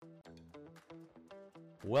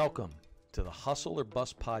Welcome to the Hustle or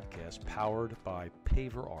Bust podcast powered by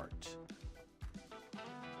Paver Art.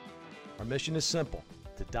 Our mission is simple: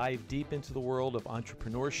 to dive deep into the world of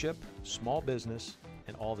entrepreneurship, small business,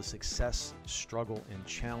 and all the success, struggle, and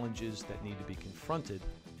challenges that need to be confronted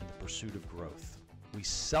in the pursuit of growth. We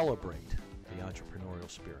celebrate the entrepreneurial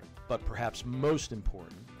spirit, but perhaps most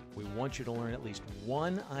important, we want you to learn at least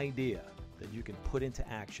one idea that you can put into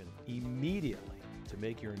action immediately to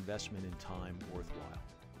make your investment in time worthwhile.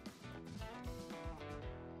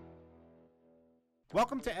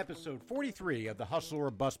 Welcome to episode 43 of the Hustle or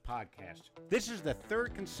Bust podcast. This is the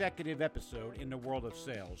third consecutive episode in the world of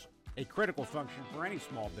sales, a critical function for any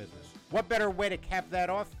small business. What better way to cap that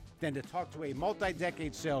off than to talk to a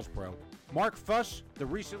multi-decade sales pro? Mark Fuss, the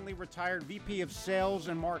recently retired VP of Sales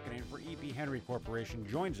and Marketing for EP Henry Corporation,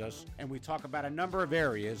 joins us, and we talk about a number of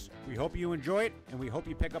areas. We hope you enjoy it, and we hope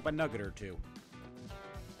you pick up a nugget or two.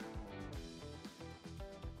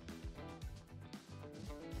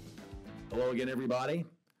 Hello again, everybody.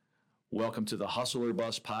 Welcome to the Hustle or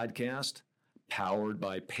Bust podcast, powered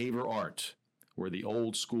by Paver Art, where the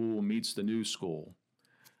old school meets the new school.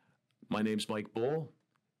 My name's Mike Bull.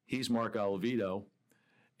 He's Mark Oliveto.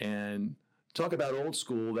 And talk about old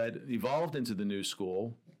school that evolved into the new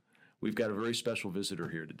school. We've got a very special visitor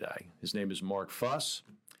here today. His name is Mark Fuss.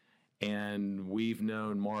 And we've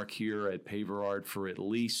known Mark here at Paver Art for at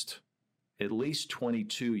least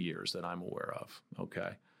 22 years that I'm aware of.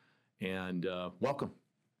 Okay. And welcome.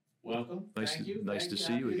 Welcome. Thank you. Nice to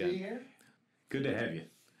see you again. Good to have you.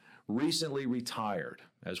 Recently retired,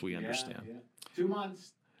 as we understand. Yeah. 2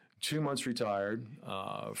 months. 2 months retired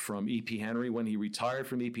from EP Henry. When he retired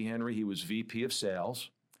from EP Henry, he was VP of Sales.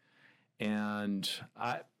 And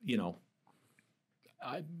I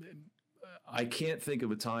can't think of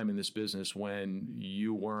a time in this business when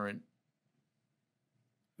you weren't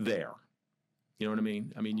there. You know what I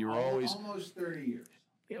mean? I mean, you were always almost 30 years.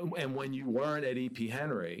 And when you weren't at EP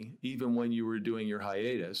Henry, even when you were doing your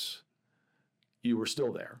hiatus, you were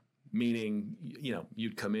still there. Meaning,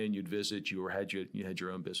 you'd come in, you'd visit, you had your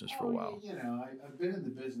own business for a while. I've been in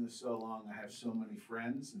the business so long. I have so many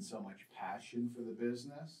friends and so much passion for the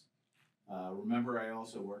business. Remember, I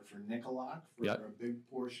also worked for Nicolak for a big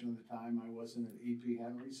portion of the time I wasn't at EP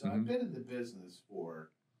Henry. So I've been in the business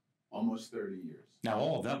for almost 30 years. Now,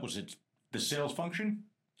 all of that was the sales function?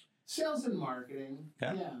 Sales and marketing,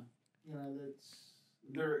 yeah.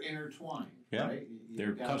 They're intertwined, right?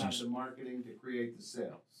 They're cousins. Have the marketing to create the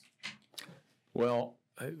sales. Well,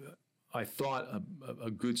 I thought a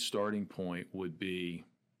good starting point would be,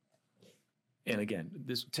 and again,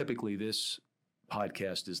 this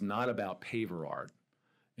podcast is not about Paver Art.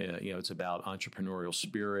 It's about entrepreneurial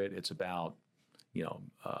spirit. It's about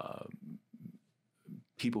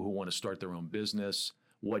people who want to start their own business.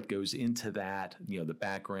 What goes into that, the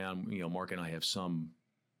background, Mark and I have some,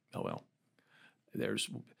 I'll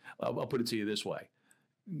put it to you this way.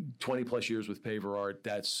 20 plus years with Paver Art,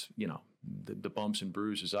 that's, the bumps and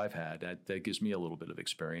bruises I've had, that gives me a little bit of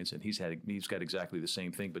experience. And he's got exactly the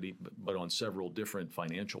same thing, but on several different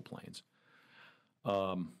financial planes.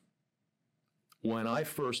 When I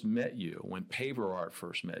first met you, when Paver Art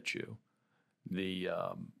first met you,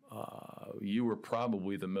 you were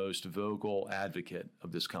probably the most vocal advocate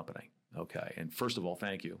of this company. Okay. And first of all,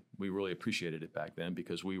 thank you. We really appreciated it back then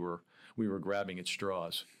because we were grabbing at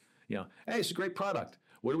straws. Hey, it's a great product.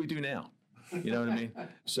 What do we do now? You know what I mean?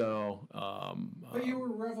 So, but you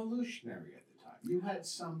were revolutionary at the time. You had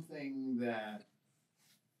something that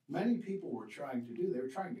many people were trying to do. They were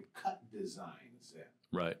trying to cut designs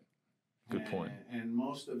in. Right. Good point. And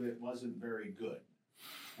most of it wasn't very good.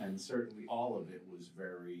 And certainly all of it was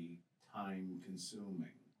very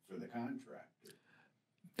time-consuming for the contractor.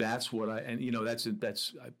 That's what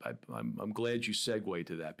I'm glad you segued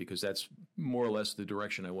to that because that's more or less the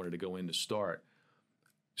direction I wanted to go in to start.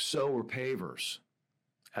 So were pavers.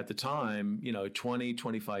 At the time, 20,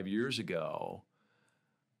 25 years ago,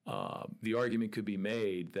 the argument could be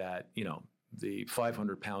made that, the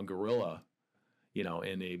 500-pound gorilla,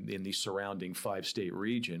 in the surrounding 5-state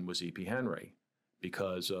region was EP Henry.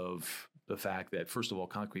 Because of the fact that, first of all,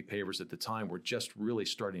 concrete pavers at the time were just really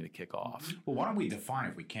starting to kick off. Well, why don't we define,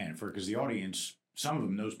 if we can, because the audience, some of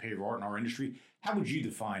them knows Paver Art in our industry. How would you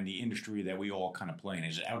define the industry that we all kind of play in?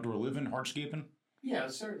 Is it outdoor living, hardscaping? Yeah,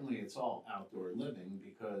 certainly it's all outdoor living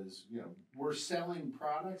because, we're selling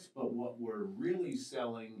products, but what we're really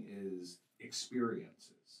selling is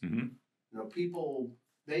experiences. Mm-hmm. People,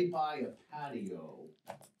 they buy a patio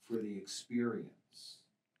for the experience.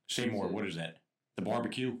 Say more. What is that? The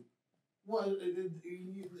barbecue? Well,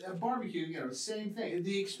 a barbecue, same thing.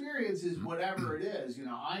 The experience is whatever it is.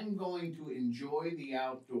 I'm going to enjoy the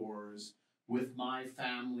outdoors with my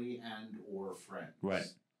family and or friends. Right.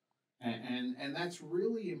 And that's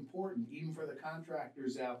really important, even for the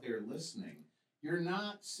contractors out there listening. You're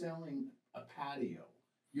not selling a patio.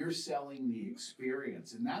 You're selling the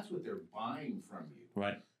experience, and that's what they're buying from you.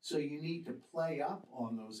 Right. So you need to play up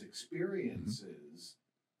on those experiences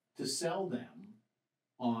to sell them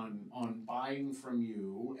on buying from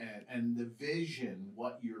you and the vision,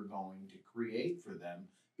 what you're going to create for them,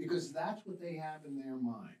 because that's what they have in their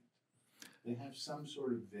mind. They have some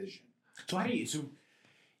sort of vision. So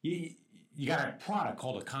you got a product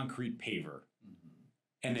called a concrete paver,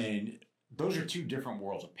 and then those are two different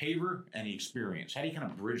worlds: a paver and the experience. How do you kind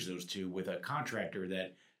of bridge those two with a contractor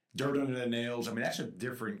that dirt under the nails? I mean, that's a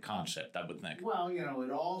different concept, I would think. Well,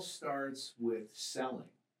 it all starts with selling,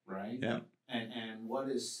 right? Yeah. And what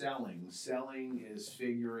is selling? Selling is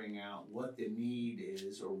figuring out what the need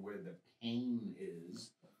is or where the pain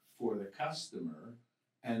is for the customer,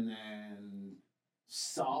 and then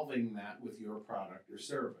solving that with your product or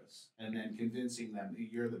service, and then convincing them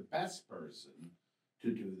that you're the best person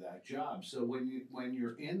to do that job. So when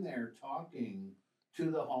you're in there talking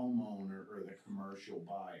to the homeowner or the commercial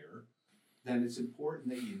buyer, then it's important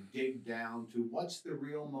that you dig down to what's the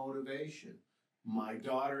real motivation. My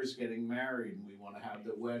daughter's getting married and we want to have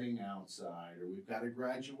the wedding outside, or we've got a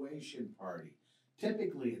graduation party.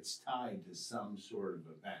 Typically, it's tied to some sort of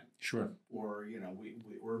event. Sure. Or,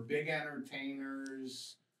 we're big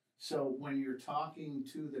entertainers. So when you're talking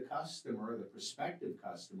to the customer, the prospective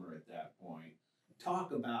customer at that point,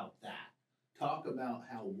 talk about that. Talk about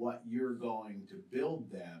how what you're going to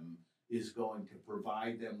build them is going to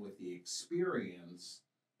provide them with the experience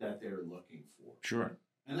that they're looking for. Sure.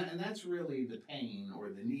 And that's really the pain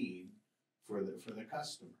or the need for the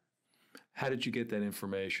customer. How did you get that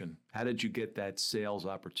information? How did you get that sales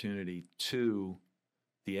opportunity to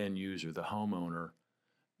the end user, the homeowner,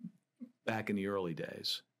 back in the early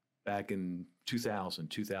days, back in 2000,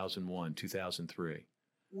 2001, 2003?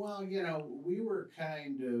 Well, we were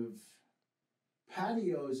kind of,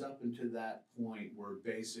 patios up until that point were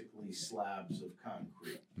basically slabs of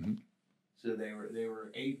concrete. Mm-hmm. So they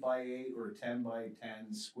were 8x8 or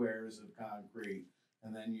 10x10 squares of concrete,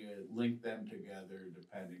 and then you link them together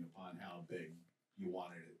depending upon how big you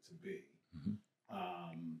wanted it to be.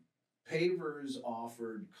 Mm-hmm. Pavers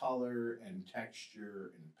offered color and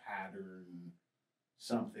texture and pattern,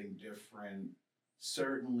 something different.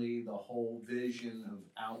 Certainly the whole vision of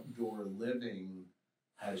outdoor living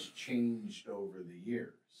has changed over the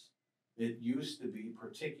years. It used to be,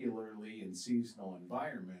 particularly in seasonal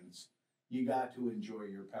environments, you got to enjoy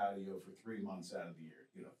your patio for 3 months out of the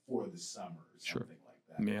year, for the summer or something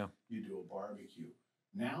like that. Yeah. You do a barbecue.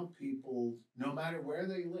 Now people, no matter where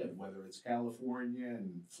they live, whether it's California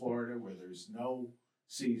and Florida where there's no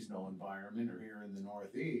seasonal environment, or here in the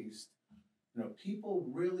Northeast, people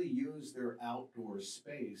really use their outdoor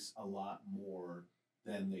space a lot more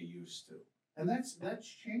than they used to. And that's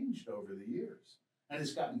changed over the years. And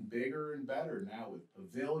it's gotten bigger and better now with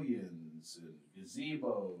pavilions and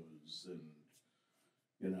gazebos and,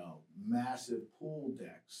 massive pool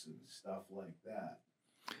decks and stuff like that.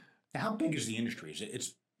 Now, how big is the industry?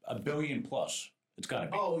 It's $1 billion plus. It's got to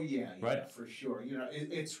be. Oh, yeah, right? For sure.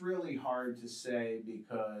 It's really hard to say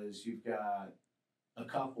because you've got a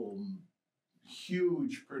couple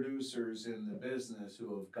huge producers in the business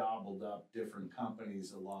who have gobbled up different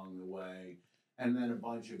companies along the way, and then a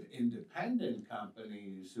bunch of independent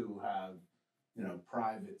companies who have,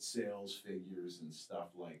 private sales figures and stuff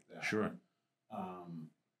like that. Sure.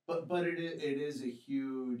 But it is a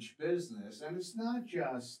huge business, and it's not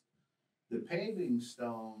just the paving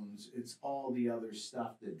stones, it's all the other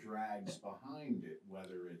stuff that drags behind it,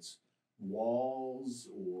 whether it's walls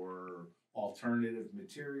or alternative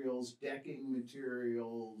materials, decking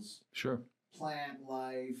materials, Sure. plant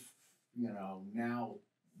life, now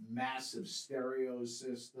massive stereo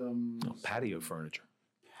systems, Patio furniture.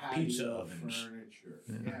 patio Pizza ovens. furniture.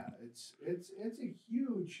 Yeah, it's a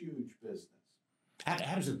huge business.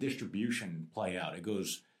 How does the distribution play out? It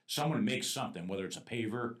goes, someone makes something, whether it's a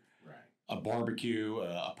paver, Right. a barbecue,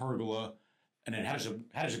 a pergola, and then how does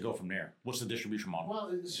it go from there? What's the distribution model?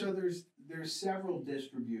 Well, so there's several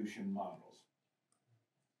distribution models.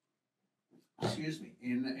 Excuse me.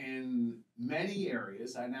 In many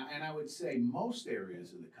areas, and I would say most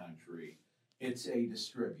areas of the country, it's a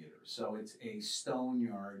distributor. So it's a stone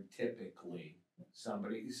yard typically.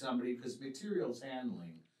 Somebody, because materials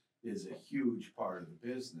handling is a huge part of the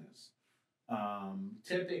business.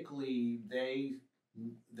 Typically, they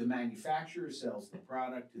The manufacturer sells the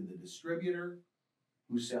product to the distributor,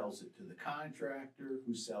 who sells it to the contractor,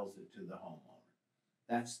 who sells it to the homeowner.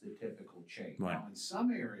 That's the typical chain. Right. Now, in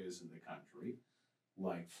some areas of the country,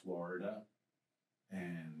 like Florida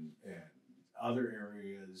and other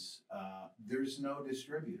areas, there's no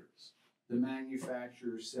distributors. The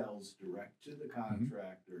manufacturer sells direct to the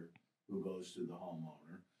contractor, who goes to the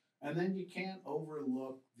homeowner. And then you can't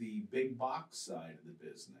overlook the big box side of the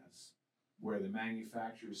business, where the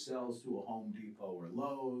manufacturer sells to a Home Depot or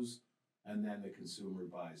Lowe's, and then the consumer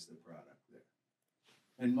buys the product there.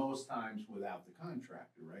 And most times without the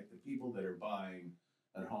contractor, right? The people that are buying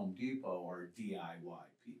at Home Depot are DIY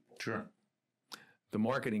people. Sure. The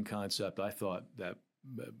marketing concept, I thought that,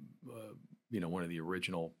 one of the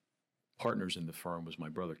original partners in the firm was my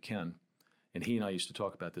brother Ken, and he and I used to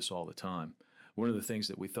talk about this all the time. One of the things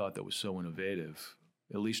that we thought that was so innovative,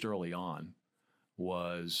 at least early on,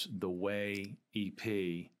 was the way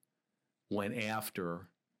EP went after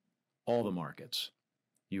all the markets.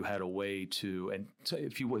 You had a way to, and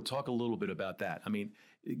if you would talk a little bit about that. I mean,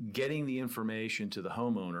 getting the information to the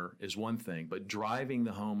homeowner is one thing, but driving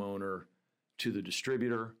the homeowner to the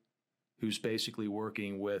distributor, who's basically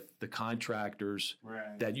working with the contractors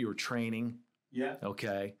that you're training. Yeah.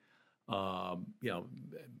 Okay.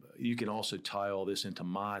 You can also tie all this into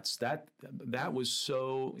MOTS. That was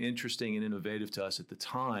so interesting and innovative to us at the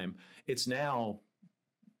time. It's now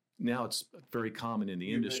it's very common in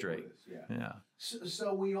the industry. Yeah.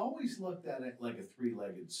 So we always looked at it like a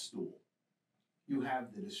three-legged stool. You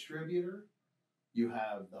have the distributor, you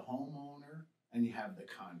have the homeowner, and you have the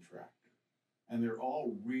contractor. And they're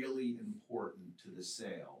all really important to the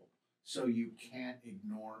sale. So you can't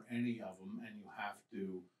ignore any of them, and you have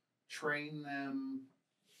to train them,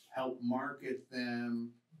 help market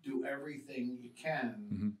them, do everything you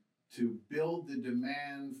can to build the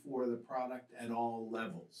demand for the product at all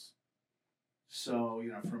levels. So,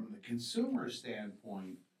 from the consumer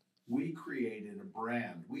standpoint, we created a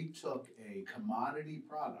brand. We took a commodity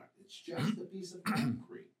product. It's just a piece of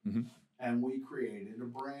concrete. And we created a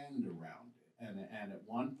brand around it. And at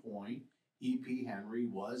one point, EP Henry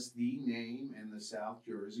was the name in the South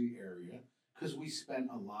Jersey area because we spent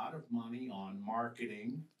a lot of money on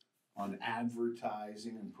marketing, on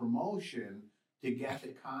advertising and promotion to get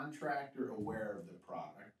the contractor aware of the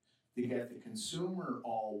product, to get the consumer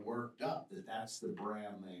all worked up that that's the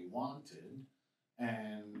brand they wanted.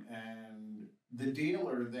 And the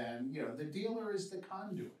dealer then, the dealer is the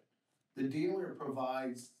conduit. The dealer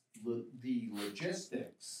provides the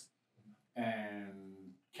logistics and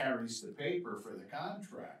carries the paper for the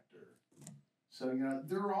contractor. So,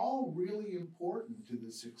 they're all really important to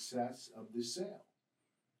the success of the sale.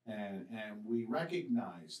 And we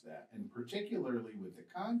recognize that. And particularly with the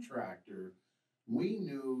contractor, we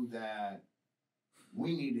knew that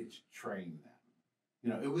we needed to train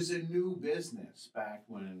them. It was a new business back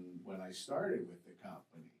when I started with the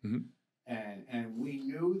company. And we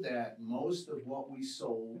knew that most of what we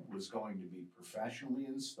sold was going to be professionally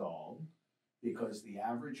installed because the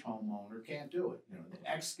average homeowner can't do it.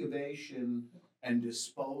 The excavation and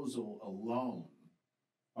disposal alone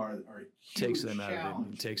are huge takes them out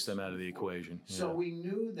challenges. of the equation. Yeah. So we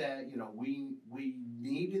knew that we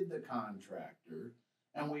needed the contractor,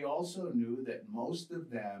 and we also knew that most of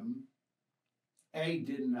them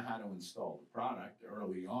didn't know how to install the product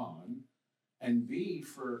early on, and B,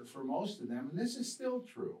 for most of them, and this is still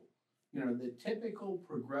true, the typical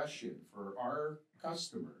progression for our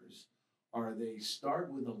customers are they start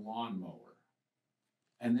with a lawnmower,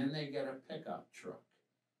 and then they get a pickup truck,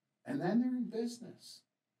 and then they're in business.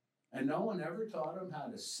 And no one ever taught them how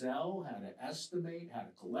to sell, how to estimate, how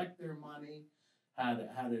to collect their money, how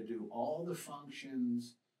to do all the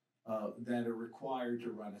functions that are required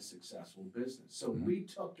to run a successful business. So we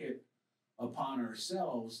took it upon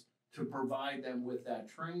ourselves to provide them with that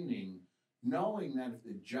training, knowing that if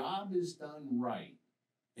the job is done right,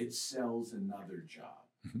 it sells another job.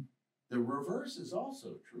 The reverse is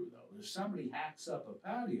also true, though. If somebody hacks up a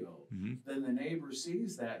patio, then the neighbor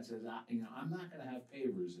sees that and says, I'm not going to have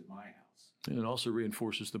pavers at my house. And it also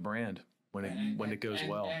reinforces the brand when it goes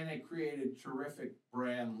well. And it created terrific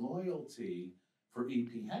brand loyalty for EP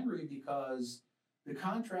Henry because the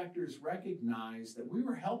contractors recognized that we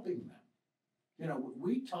were helping them.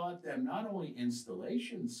 We taught them not only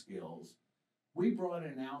installation skills, we brought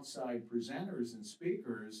in outside presenters and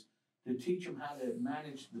speakers to teach them how to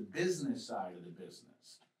manage the business side of the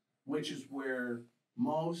business, which is where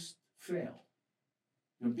most fail.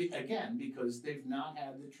 Again, because they've not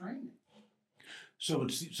had the training. So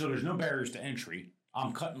there's no barriers to entry.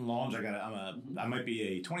 I'm cutting lawns. I might be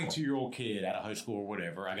a 22-year-old kid out of high school or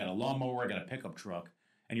whatever. I got a lawnmower. I got a pickup truck.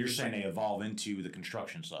 And you're saying they evolve into the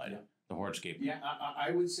construction side, the hardscape. Yeah,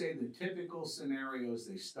 I would say the typical scenarios,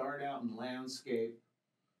 they start out in landscape,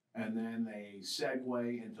 and then they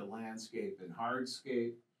segue into landscape and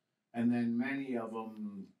hardscape. And then many of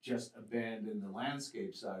them just abandon the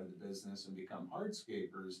landscape side of the business and become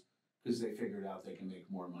hardscapers because they figured out they can make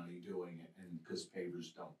more money doing it, and because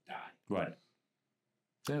pavers don't die. Right.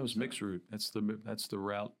 That was Mick's route. That's the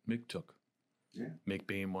route Mick took. Yeah. Mick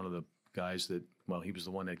being one of the guys that, well, he was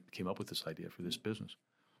the one that came up with this idea for this business.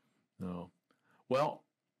 No. Well,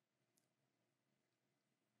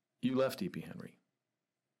 you left E.P. Henry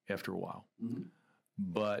after a while,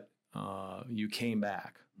 but you came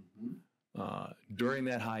back. During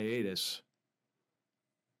that hiatus,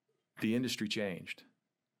 the industry changed.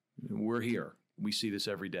 We're here. We see this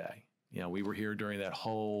every day. You know, we were here during that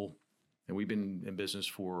whole, and we've been in business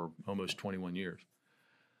for almost 21 years.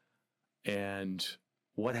 And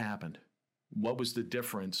what happened? What was the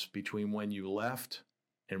difference between when you left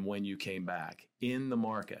and when you came back in the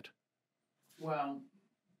market? Well,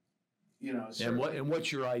 you know, and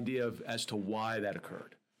what's your idea of as to why that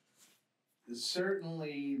occurred?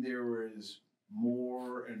 Certainly, there was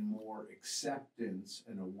more and more acceptance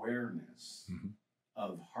and awareness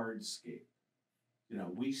of hardscape. You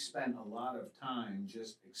know, we spent a lot of time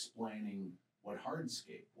just explaining what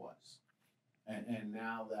hardscape was. And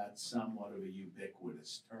now that's somewhat of a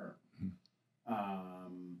ubiquitous term.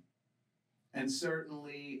 And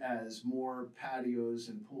certainly as more patios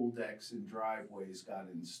and pool decks and driveways got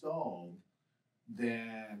installed,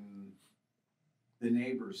 then the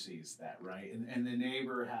neighbor sees that, right? And the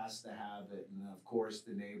neighbor has to have it, and of course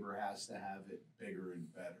the neighbor has to have it bigger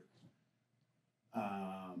and better.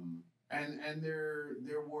 And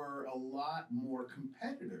there were a lot more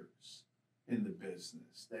competitors in the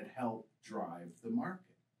business that helped drive the market.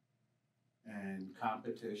 And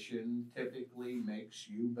competition typically makes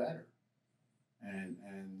you better.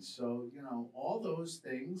 And so, you know, all those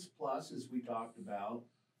things, plus, as we talked about,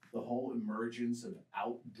 the whole emergence of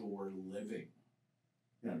outdoor living.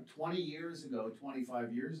 You know, 20 years ago,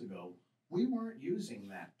 25 years ago, we weren't using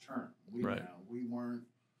that term. We weren't.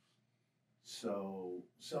 So,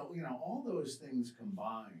 you know, all those things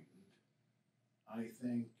combined, I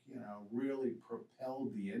think, you know, really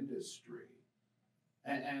propelled the industry.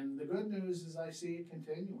 And the good news is I see it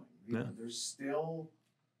continuing. You know, there's still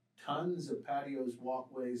tons of patios,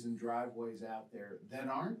 walkways, and driveways out there that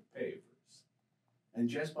aren't pavers. And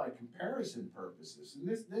just by comparison purposes, and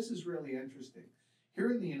this is really interesting.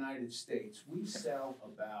 Here in the United States, we sell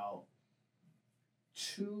about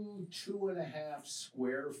 2.5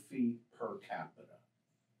 square feet per capita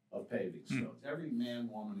of paving stones. Every man,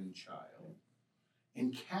 woman, and child.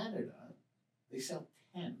 In Canada, they sell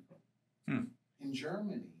 10. In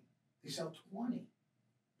Germany, they sell 20.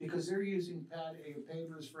 Because they're using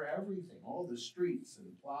pavers for everything, all the streets and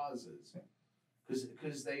plazas.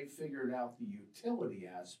 Because they figured out the utility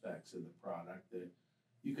aspects of the product, that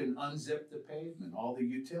you can unzip the pavement. All the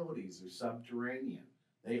utilities are subterranean.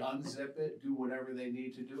 They unzip it, do whatever they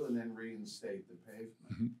need to do, and then reinstate the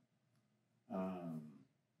pavement.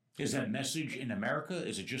 Is that message in America?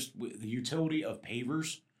 Is it just the utility of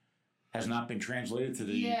pavers has not been translated to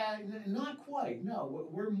the... Yeah, not quite. No,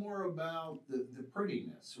 we're more about the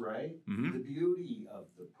prettiness, right? The beauty of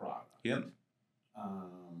the product. Yep.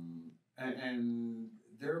 And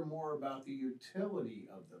they're more about the utility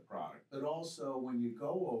of the product. But also, when you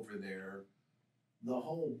go over there, the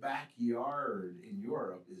whole backyard in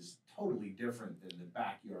Europe is totally different than the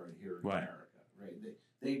backyard here in America, right?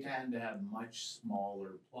 They tend to have much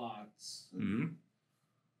smaller plots.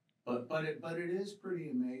 But it is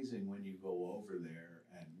pretty amazing when you go over there,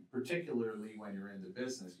 and particularly when you're in the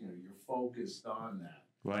business, you know, you're focused on that.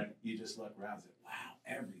 Right. You just look around and say, wow,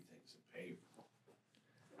 everything's a paver.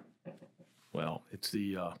 Well, it's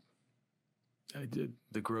the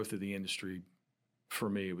growth of the industry. For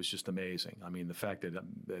me, it was just amazing. I mean, the fact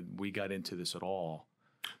that we got into this at all.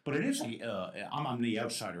 But it is I'm the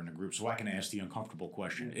outsider in the group, so I can ask the uncomfortable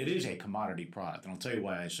question. It is a commodity product, and I'll tell you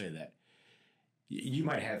why I say that. You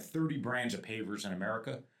might have 30 brands of pavers in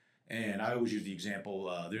America, and I always use the example,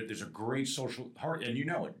 there's a great and you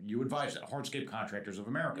know it, you advise it, Hardscape Contractors of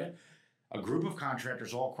America. A group of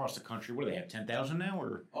contractors all across the country. What do they have, 10,000 now?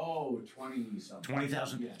 Or 20-something.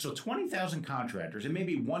 20,000? Yeah. So 20,000 contractors, and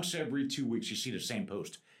maybe once every 2 weeks you see the same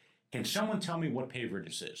post. Can someone tell me what paver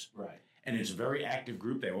this is? Right. And it's a very active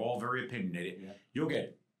group. They're all very opinionated. Yeah. You'll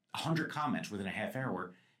get 100 comments within a half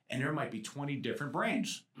hour, and there might be 20 different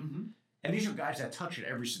brands. And these are guys that touch it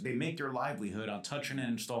they make their livelihood on touching and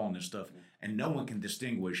installing this stuff and no one can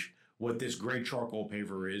distinguish what this gray charcoal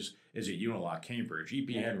paver is it Unilock, Cambridge, EP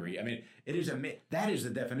Henry? I mean, that is the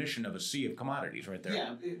definition of a sea of commodities right there.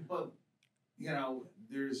 Yeah, but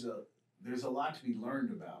there's a lot to be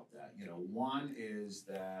learned about that. One is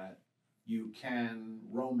that you can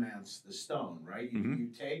romance the stone, right? You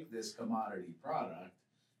take this commodity product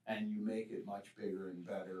and you make it much bigger and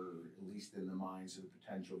better, at least in the minds of the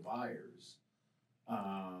potential buyers.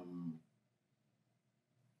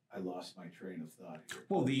 I lost my train of thought here.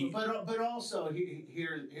 Well, but also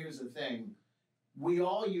here's the thing: we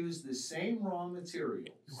all use the same raw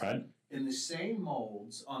materials, right, in the same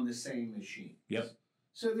molds on the same machines. Yep.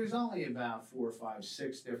 So there's only about 4, 5,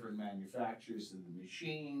 6 different manufacturers of the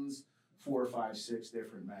machines, 4, 5, 6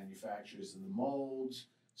 different manufacturers of the molds.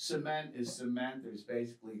 Cement is cement. There's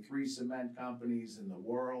basically 3 cement companies in the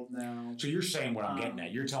world now. So you're saying what I'm getting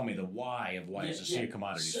at. You're telling me the why of why it's a sea of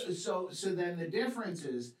commodities. So then the difference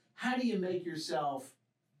is, how do you make yourself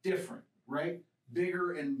different, right?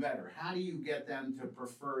 Bigger and better. How do you get them to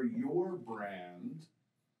prefer your brand,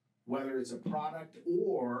 whether it's a product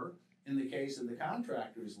or, in the case of the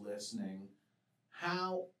contractors listening,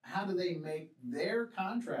 how do they make their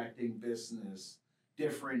contracting business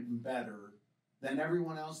different and better than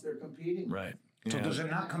everyone else they're competing with? Right. So does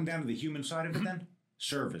it not come down to the human side of it then?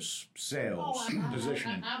 Service, sales,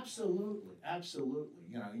 positioning. Absolutely.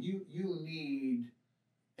 You need,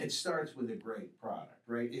 it starts with a great product,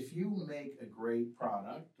 right? If you make a great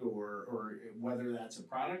product, or whether that's a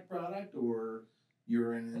product or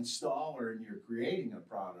you're an installer and you're creating a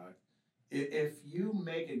product, if you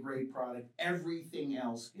make a great product, everything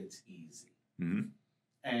else gets easy. Mm-hmm.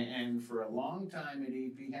 And for a long time at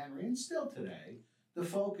EP Henry, and still today, the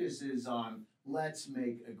focus is on, let's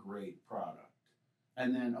make a great product.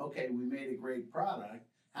 And then, okay, we made a great product.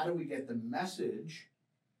 How do we get the message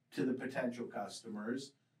to the potential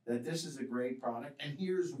customers that this is a great product, and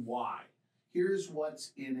here's why. Here's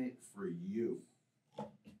what's in it for you.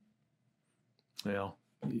 Well,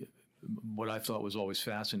 what I thought was always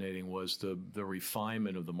fascinating was the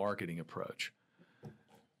refinement of the marketing approach.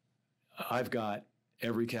 I've got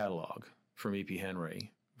every catalog from EP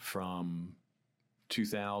Henry from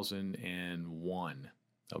 2001.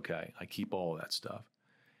 Okay, I keep all of that stuff.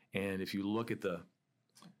 And if you look at the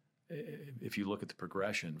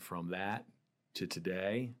progression from that to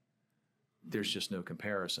today, there's just no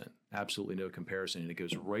comparison. Absolutely no comparison. And it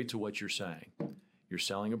goes right to what you're saying. You're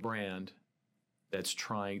selling a brand that's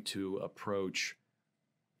trying to approach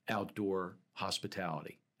outdoor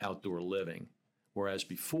hospitality, outdoor living. Whereas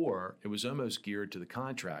before, it was almost geared to the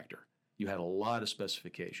contractor. You had a lot of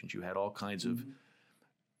specifications. You had all kinds of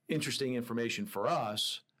interesting information for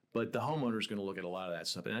us, but the homeowner's going to look at a lot of that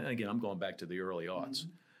stuff. And again, I'm going back to the early aughts.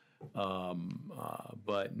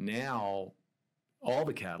 But now, all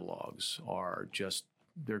the catalogs are just,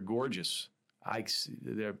 they're gorgeous.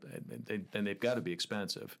 They've got to be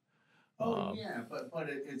expensive.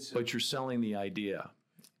 But you're selling the idea.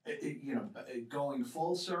 Going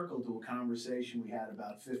full circle to a conversation we had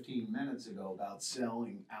about 15 minutes ago about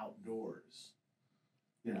selling outdoors.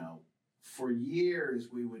 For years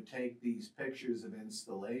we would take these pictures of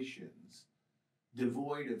installations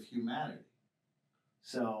devoid of humanity.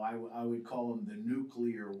 So I would call them the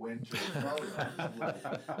nuclear winter photos.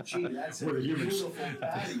 Like, gee, that's a beautiful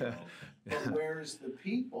patio. But where's the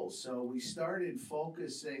people? So we started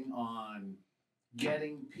focusing on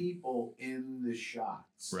getting people in the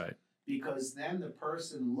shots. Right. Because then the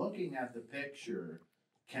person looking at the picture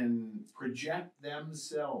can project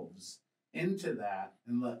themselves into that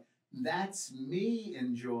and look, that's me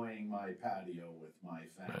enjoying my patio with my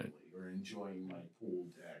family, right, or enjoying my pool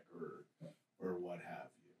deck or what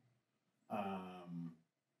have you.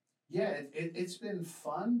 It's been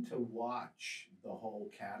fun to watch the whole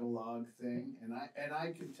catalog thing, and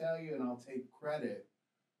I can tell you, and I'll take credit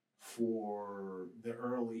for the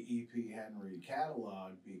early EP Henry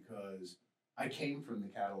catalog because I came from the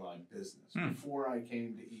catalog business. Before I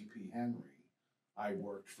came to EP Henry, I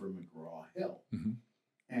worked for McGraw-Hill. Mm-hmm.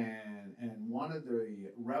 And one of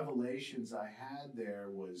the revelations I had there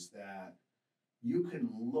was that you can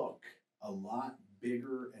look a lot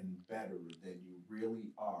bigger and better than you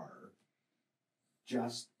really are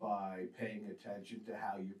just by paying attention to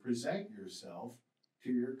how you present yourself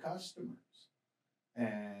to your customers.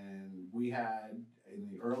 And we had, in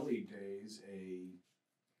the early days,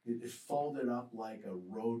 it folded up like a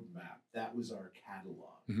roadmap. That was our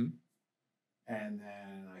catalog. Mm-hmm. And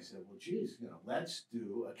then I said, well, geez, let's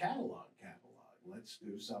do a catalog. Let's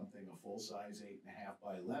do something, a full-size 8.5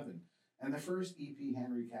 by 11. And the first EP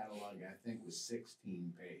Henry catalog, I think, was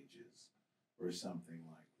 16 pages or something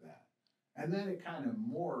like that. And then it kind of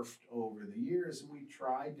morphed over the years, and we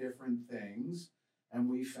tried different things, and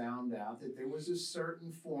we found out that there was a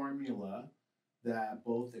certain formula that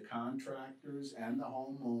both the contractors and the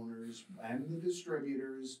homeowners and the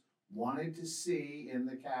distributors wanted to see in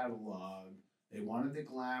the catalog. They wanted the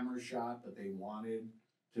glamour shot, but they wanted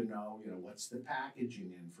to know, what's the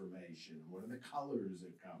packaging information, what are the colors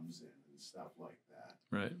it comes in, and stuff like that.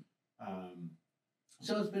 Right.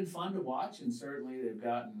 So it's been fun to watch, and certainly they've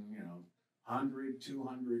gotten, 100,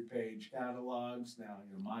 200-page catalogs. Now,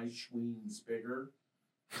 my Schween's bigger.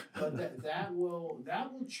 But that will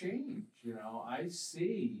change. I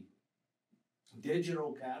see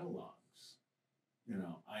digital catalogs.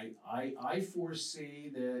 I foresee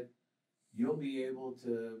that you'll be able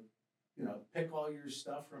to, pick all your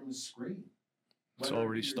stuff from a screen. It's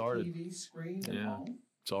already started. TV screen at home.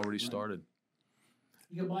 It's already started.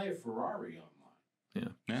 You can buy a Ferrari online.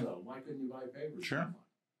 Yeah. So why couldn't you buy papers Sure. online?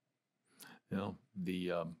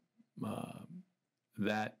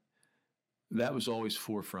 That was always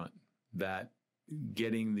forefront, that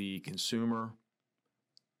getting the consumer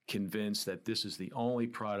convinced that this is the only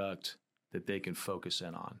product that they can focus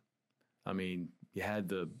in on. I mean, you had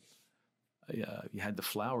the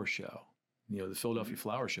flower show. The Philadelphia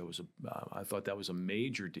Flower Show was I thought that was a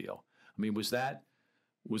major deal. I mean, was that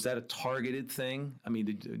a targeted thing? I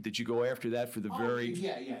mean, did you go after that for the very?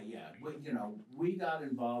 Yeah. We got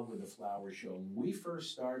involved with the flower show. When we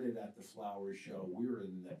first started at the flower show, we were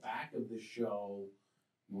in the back of the show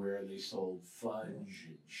where they sold fudge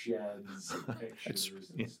and sheds and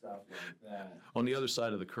pictures and stuff like that. On the other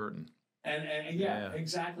side of the curtain. And yeah,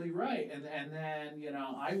 exactly right. And then,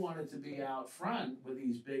 I wanted to be out front with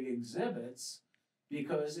these big exhibits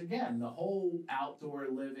because, again, the whole outdoor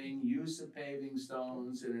living, use of paving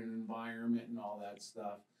stones in an environment and all that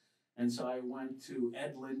stuff. And so I went to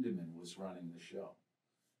Ed Lindemann was running the show.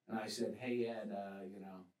 And I said, hey, Ed,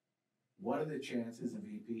 what are the chances of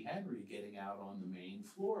E.P. Henry getting out on the main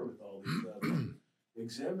floor with all these other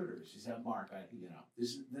exhibitors? He said, Mark,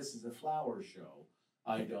 this is a flower show.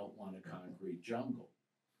 I don't want a concrete jungle.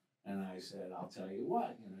 And I said, I'll tell you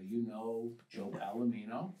what, Joe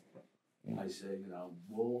Palomino. I said,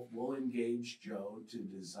 we'll engage Joe to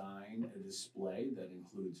design a display that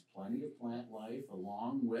includes plenty of plant life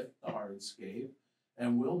along with the hardscape,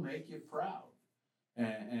 and we'll make you proud.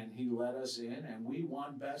 And he let us in, and we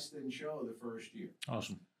won Best in Show the first year.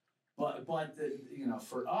 Awesome. But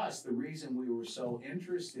for us, the reason we were so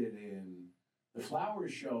interested in the flower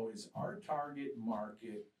show is our target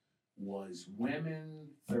market was women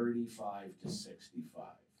 35 to 65.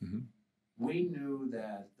 Mm-hmm. We knew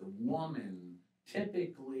that the woman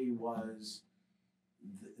typically was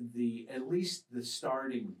the at least the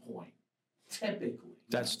starting point. Typically,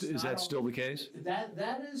 is that still the case?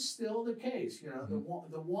 That is still the case.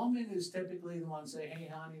 Mm-hmm. The woman is typically the one say, "Hey,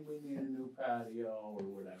 honey, we need a new patio or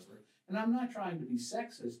whatever." And I'm not trying to be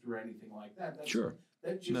sexist or anything like that.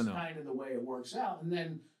 That's just kind of the way it works out. And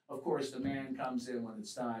then, of course, the man comes in when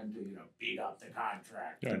it's time to beat up the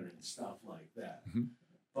contractor and stuff like that. Mm-hmm.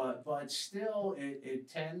 But still, it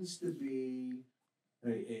tends to be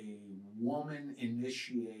a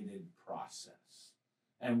woman-initiated process.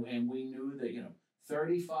 And we knew that,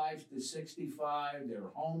 35 to 65,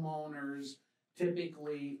 they're homeowners,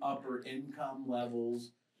 typically upper income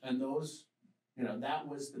levels. And those, that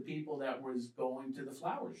was the people that was going to the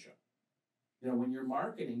flower show. When you're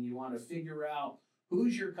marketing, you want to figure out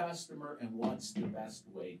who's your customer and what's the best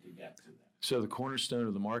way to get to them. So the cornerstone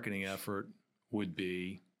of the marketing effort would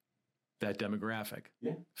be that demographic.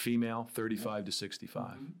 Yeah. Female, 35 to 65.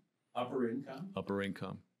 Mm-hmm. Upper income. Upper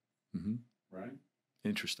income. Mm-hmm. Right.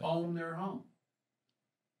 Interesting. Own their home.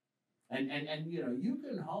 And you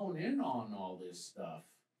can hone in on all this stuff.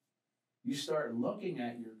 You start looking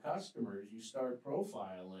at your customers, you start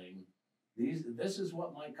profiling. This is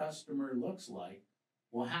what my customer looks like.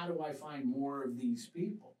 Well, how do I find more of these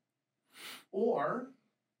people? Or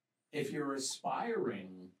if you're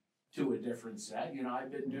aspiring to a different set,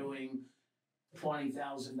 I've been doing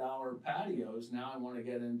 $20,000 patios. Now I want to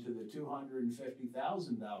get into the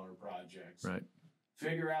 $250,000 projects. Right.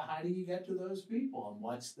 Figure out how do you get to those people and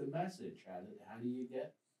what's the message? How do you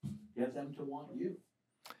get them to want you?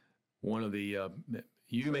 One of the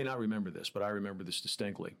you may not remember this, but I remember this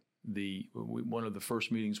distinctly. One of the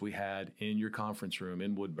first meetings we had in your conference room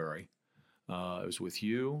in Woodbury, it was with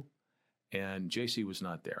you, and JC was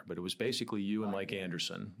not there, but it was basically you and Mike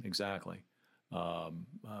Anderson. Exactly.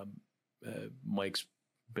 Mike's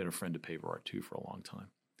been a friend of Paver Art too for a long time.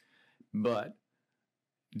 But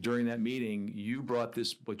during that meeting, you brought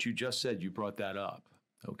this, what you just said, you brought that up.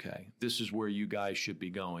 Okay, this is where you guys should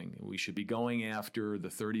be going. We should be going after the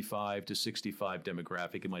 35 to 65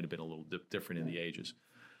 demographic. It might have been a little different in the ages.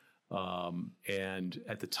 And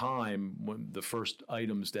at the time, when the first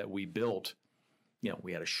items that we built,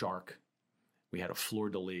 we had a shark, we had a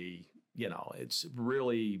fleur-de-lis, it's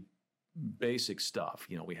really basic stuff.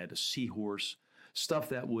 We had a seahorse, stuff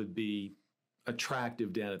that would be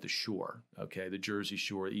attractive down at the shore, okay, the Jersey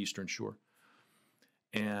Shore, Eastern Shore.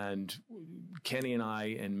 And Kenny and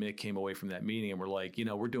I and Mick came away from that meeting and we're like,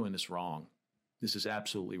 we're doing this wrong. This is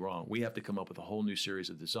absolutely wrong. We have to come up with a whole new series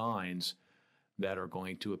of designs that are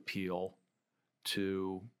going to appeal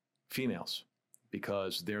to females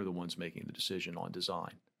because they're the ones making the decision on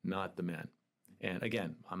design, not the men. And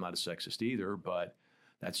again, I'm not a sexist either, but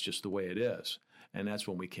that's just the way it is. And that's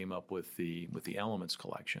when we came up with the Elements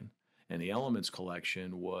collection. And the Elements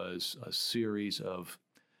collection was a series of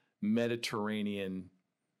Mediterranean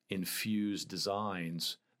infused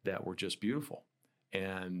designs that were just beautiful.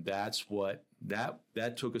 And that's what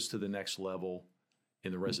that took us to the next level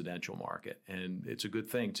in the residential market. And it's a good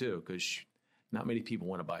thing too, because not many people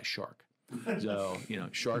want to buy a shark. So,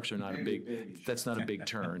 sharks are not that's not a big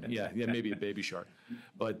turn. Yeah, maybe a baby shark.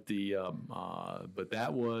 But but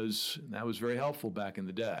that was very helpful back in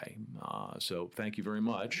the day. So thank you very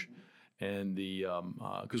much. And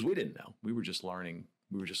because we didn't know, we were just learning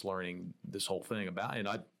this whole thing about it.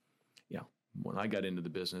 And when I got into the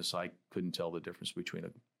business, I couldn't tell the difference between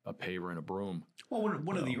a paver and a broom. Well,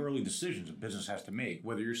 one of the early decisions a business has to make,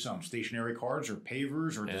 whether you're selling stationary cards or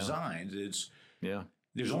pavers or designs,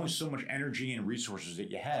 there's only so much energy and resources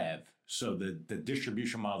that you have. So the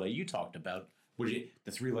distribution model that you talked about, the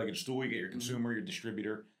three-legged stool, you get your consumer, your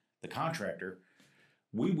distributor, the contractor,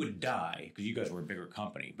 we would die because you guys were a bigger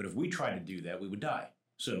company. But if we tried to do that, we would die.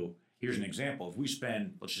 So here's an example. If we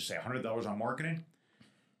spend, let's just say $100 on marketing,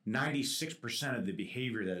 96% of the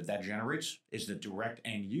behavior that generates is the direct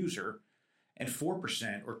end user, and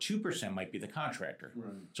 4% or 2% might be the contractor.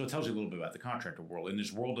 Right. So it tells you a little bit about the contractor world. In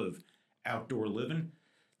this world of outdoor living,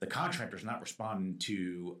 the contractor's not responding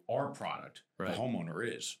to our product. Right. The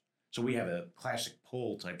homeowner is. So we have a classic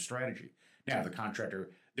pull type strategy. Now, the contractor,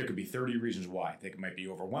 there could be 30 reasons why. They might be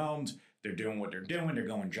overwhelmed. They're doing what they're doing. They're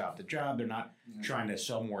going job to job. They're not trying to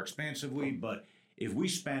sell more expansively. But if we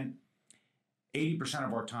spent 80%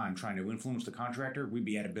 of our time trying to influence the contractor, we'd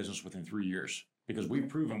be out of business within 3 years because we've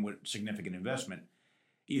proven with significant investment,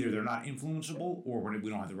 either they're not influenceable or we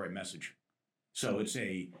don't have the right message. So it's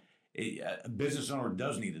a business owner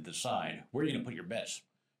does need to decide where you're going to put your bets.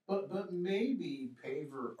 But maybe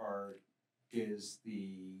paver art is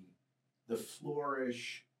the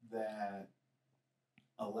flourish that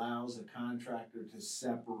allows a contractor to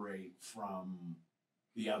separate from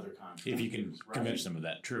the other contractors. If you can convince them of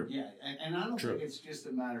that, true. Yeah, and I don't think it's just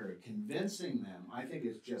a matter of convincing them. I think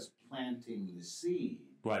it's just planting the seed.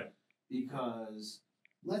 Right. Because,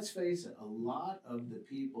 let's face it, a lot of the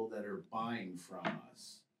people that are buying from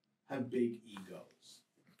us have big egos.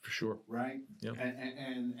 For sure. Right? Yep.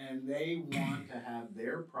 And they want to have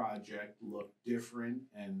their project look different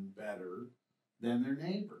and better than their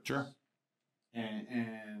neighbors. Sure.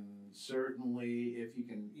 And certainly, if you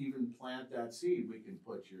can even plant that seed, we can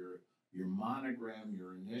put your monogram,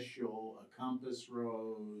 your initial, a compass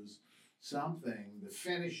rose, something, the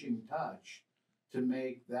finishing touch to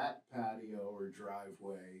make that patio or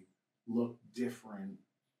driveway look different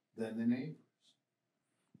than the neighbors.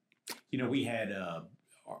 We had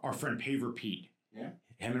our friend Paver Pete. Yeah.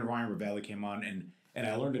 Him and Ryan Ravelli came on, and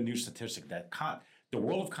I learned a new statistic that the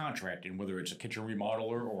world of contracting, whether it's a kitchen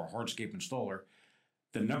remodeler or a hardscape installer,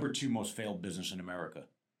 the number 2 most failed business in America.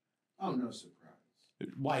 Oh, no surprise.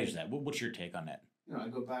 Why is that? What's your take on that? I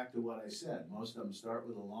go back to what I said. Most of them start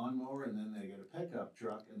with a lawnmower and then they get a pickup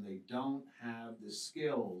truck and they don't have the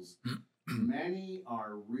skills. Many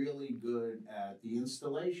are really good at the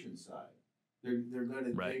installation side. They're good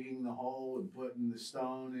at digging the hole and putting the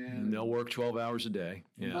stone in. And they'll work 12 hours a day.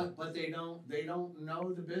 Yeah. But they don't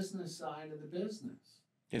know the business side of the business.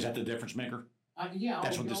 Is that the difference maker? Yeah.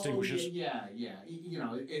 That's what distinguishes? Yeah.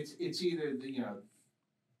 It's either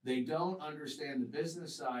they don't understand the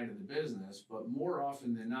business side of the business, but more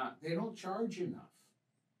often than not, they don't charge enough.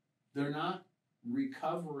 They're not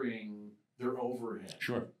recovering their overhead.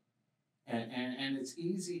 Sure. And it's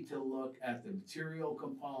easy to look at the material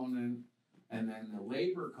component and then the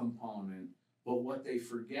labor component, but what they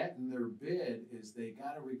forget in their bid is they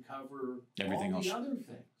got to recover everything all the else. other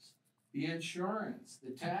things. The insurance,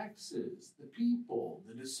 the taxes, the people,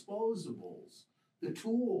 the disposables, the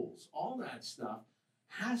tools, all that stuff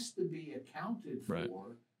has to be accounted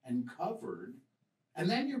for and covered, and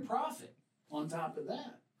then your profit on top of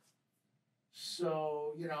that.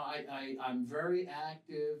 So, I'm very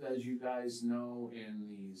active, as you guys know, in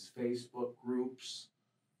these Facebook groups.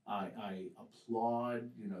 I applaud,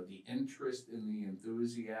 the interest and the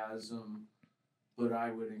enthusiasm, but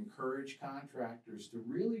I would encourage contractors to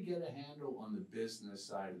really get a handle on the business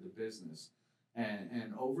side of the business.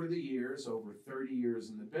 And over the years, over 30 years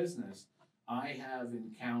in the business, I have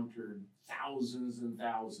encountered thousands and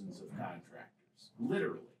thousands of contractors,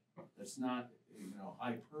 literally. That's not,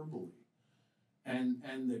 hyperbole. And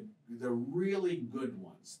the really good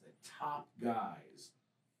ones, the top guys,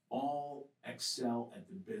 all excel at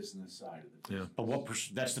the business side of the business. Yeah. But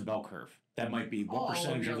that's the bell curve. That might be what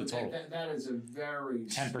percentage of the total? That is a very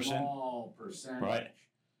 10%? Small percentage. Right.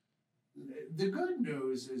 The good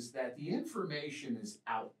news is that the information is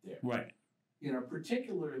out there. Right.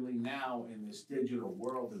 Particularly now in this digital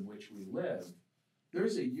world in which we live,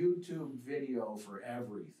 there's a YouTube video for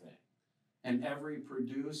everything. And every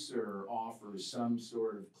producer offers some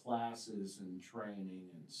sort of classes and training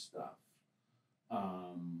and stuff.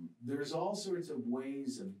 There's all sorts of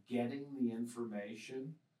ways of getting the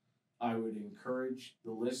information. I would encourage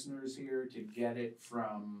the listeners here to get it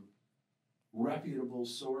from reputable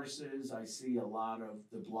sources. I see a lot of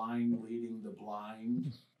the blind leading the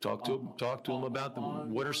blind. Talk to them about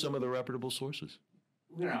them. What are some of the reputable sources?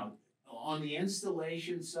 On the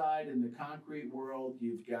installation side in the concrete world,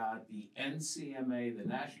 you've got the NCMA, the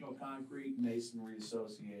National Concrete Masonry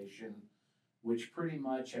Association, which pretty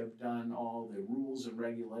much have done all the rules and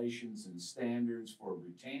regulations and standards for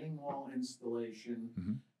retaining wall installation.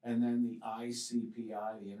 Mm-hmm. And then the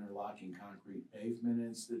ICPI, the Interlocking Concrete Pavement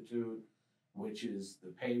Institute, which is the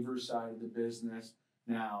paver side of the business.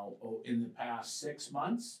 Now, in the past 6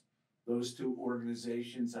 months, those two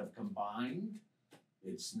organizations have combined.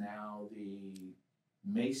 It's now the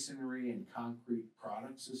Masonry and Concrete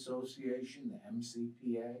Products Association, the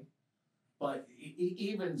MCPA. But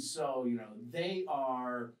even so, they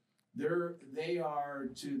are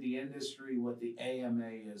to the industry what the AMA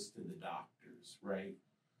is to the doctors, right?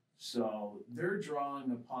 So they're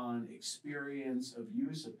drawing upon experience of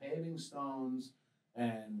use of paving stones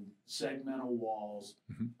and segmental walls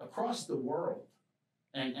across the world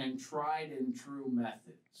and tried and true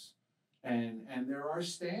methods. And there are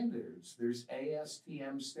standards. There's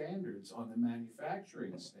ASTM standards on the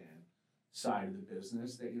manufacturing side of the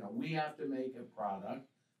business that, we have to make a product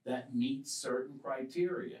that meets certain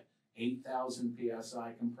criteria. 8,000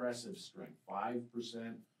 PSI compressive strength,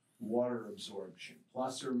 5% water absorption,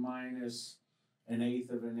 plus or minus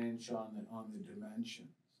 1/8 of an inch on the dimensions.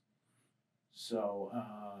 So,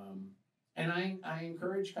 and I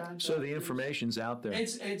encourage contractors. So the information's out there.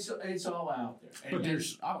 It's all out there. But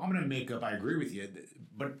I'm going to make up. I agree with you.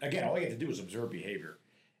 But again, all you have to do is observe behavior.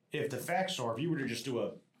 If the facts are, if you were to just do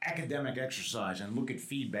a academic exercise and look at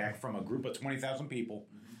feedback from a group of 20,000 people,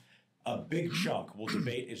 a big chunk will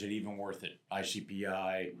debate, is it even worth it?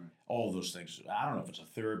 ICPI, all those things. I don't know if it's a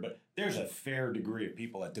third, but there's a fair degree of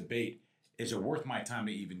people that debate, is it worth my time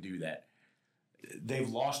to even do that? They've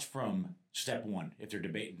lost from step one if they're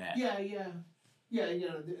debating that. Yeah,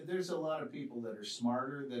 there's a lot of people that are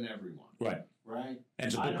smarter than everyone. Right. Right? And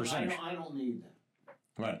it's a big percentage. I don't need that.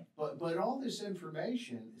 Right. But all this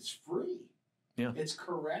information is free. Yeah. It's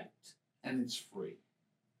correct and it's free.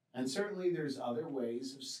 And certainly there's other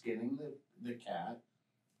ways of skinning the cat.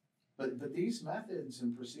 But these methods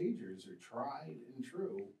and procedures are tried and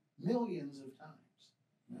true millions of times.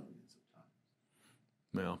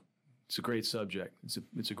 Well, it's a great subject.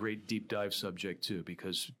 It's a great deep dive subject too,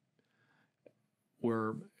 because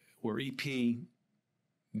where EP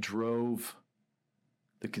drove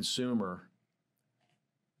the consumer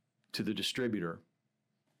to the distributor,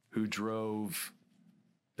 who drove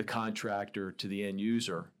the contractor to the end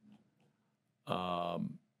user,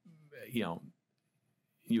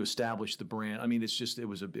 you establish the brand. I mean, it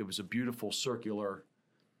was a beautiful circular.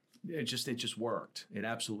 It just worked. It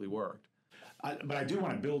absolutely worked. But I do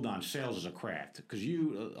want to build on sales as a craft, because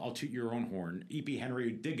I'll toot your own horn. EP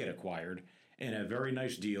Henry did get acquired in a very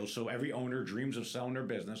nice deal. So every owner dreams of selling their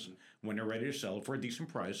business when they're ready to sell it for a decent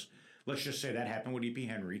price. Let's just say that happened with EP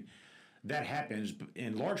Henry. That happens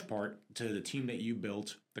in large part to the team that you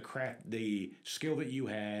built, the craft, the skill that you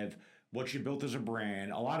have, what you built as a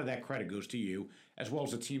brand. A lot of that credit goes to you, as well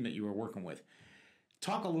as the team that you were working with.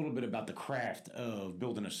 Talk a little bit about the craft of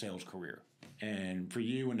building a sales career. And for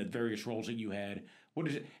you and the various roles that you had, what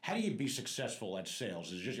is it? How do you be successful at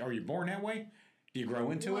sales? Are you born that way? Do you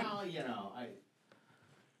grow into it? Well,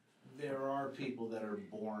 there are people that are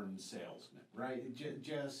born salesmen, right?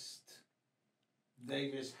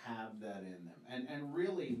 They just have that in them. And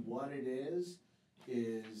really what it is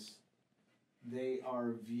they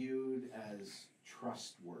are viewed as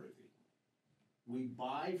trustworthy. We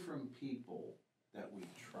buy from people that we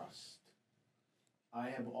trust. I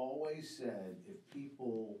have always said if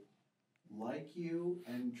people like you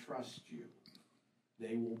and trust you,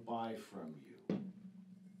 they will buy from you.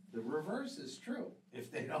 The reverse is true.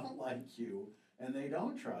 If they don't like you and they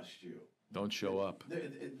don't trust you, don't show up.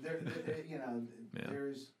 You know, Yeah.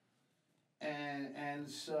 there's, and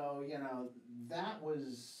so, you know, that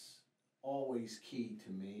was always key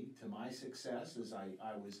to me, to my success, is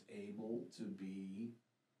I was able to be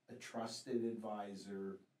a trusted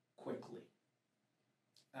advisor quickly.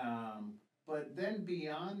 But then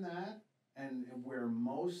beyond that, and where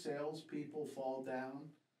most salespeople fall down,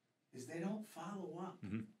 is they don't follow up.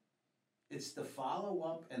 Mm-hmm. It's the follow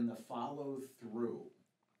up and the follow through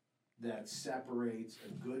that separates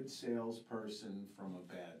a good salesperson from a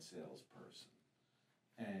bad salesperson.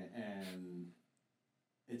 And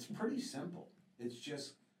it's pretty simple. It's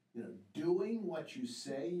just, you know, doing what you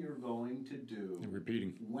say you're going to do. And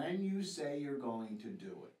repeating. When you say you're going to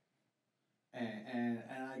do it. And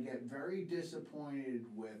I get very disappointed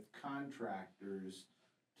with contractors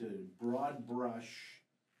to broad brush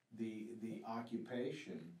the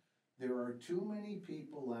occupation. There are too many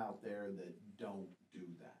people out there that don't do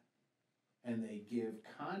that. And they give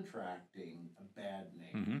contracting a bad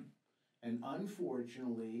name. Mm-hmm. And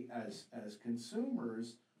unfortunately, as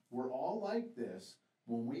consumers, we're all like this.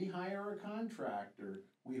 When we hire a contractor,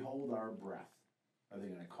 we hold our breath. Are they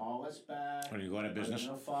going to call us back? Are they going to go out of business? Are they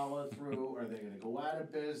going to follow through? Are they going to go out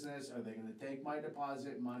of business? Are they going to take my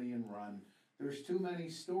deposit money and run? There's too many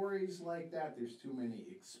stories like that. There's too many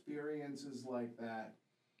experiences like that.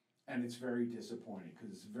 And it's very disappointing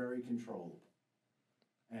because it's very controllable.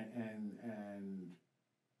 And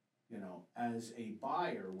you know, as a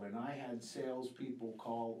buyer, when I had salespeople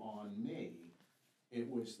call on me, it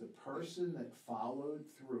was the person that followed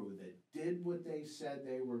through, that did what they said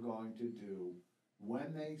they were going to do,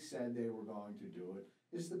 when they said they were going to do it,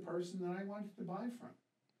 is the person that I wanted to buy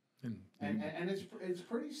from. And it's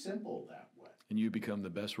pretty simple that way. And you become the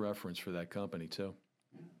best reference for that company too.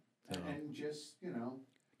 Yeah. And just, you know.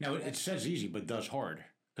 Now, it says easy, but does hard.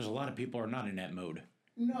 Because a lot of people are not in that mode.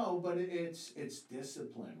 No, but it's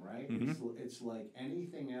discipline, right? Mm-hmm. It's like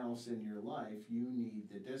anything else in your life, you need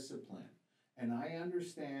the discipline. And I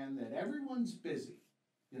understand that everyone's busy.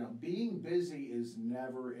 You know, being busy is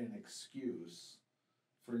never an excuse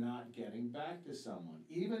for not getting back to someone.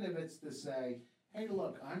 Even if it's to say, hey,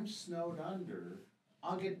 look, I'm snowed under.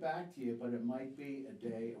 I'll get back to you, but it might be a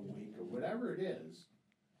day, a week, or whatever it is.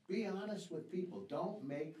 Be honest with people. Don't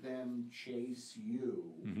make them chase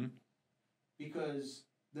you. Mm-hmm. Because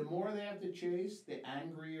the more they have to chase, the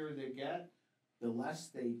angrier they get, the less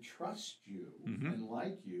they trust you Mm-hmm. and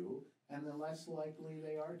like you, and the less likely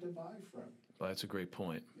they are to buy from you. Well, that's a great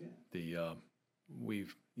point. Yeah.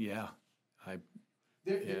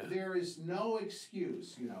 There is no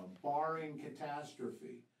excuse, you know, barring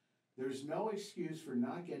catastrophe. There's no excuse for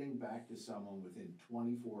not getting back to someone within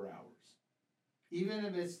 24 hours. Even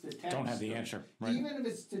if it's to text Don't have the them. answer. Right. Even if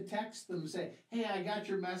it's to text them, say, hey, I got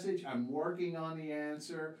your message, I'm working on the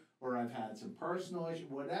answer, or I've had some personal issue,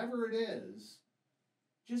 whatever it is,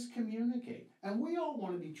 just communicate. And we all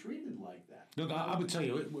want to be treated like that. Look, I would tell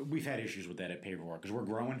you, we've had issues with that at Paperwork because we're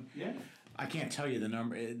growing. Yeah. I can't tell you the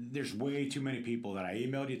number. There's way too many people that I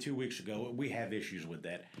emailed you 2 weeks ago. We have issues with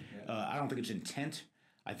that. Yeah. I don't think it's intent.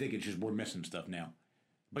 I think it's just we're missing stuff now.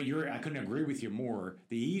 But I couldn't agree with you more.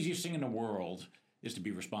 The easiest thing in the world is to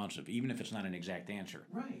be responsive, even if it's not an exact answer.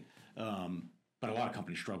 Right. But a lot of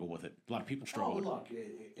companies struggle with it. A lot of people struggle with it. Look,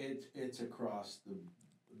 it's across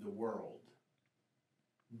the world.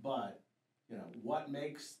 But, you know, what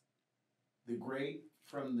makes the great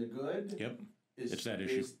from the good It's that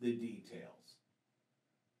issue. is the details.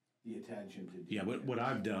 The attention to details. Yeah, what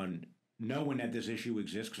I've done, knowing that this issue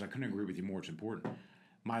exists, because I couldn't agree with you more, it's important.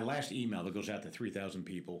 My last email that goes out to 3,000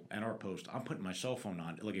 people and our post, I'm putting my cell phone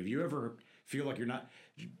on. Like, if you ever feel like you're not,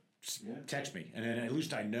 text me, and then at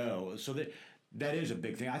least I know. So that is a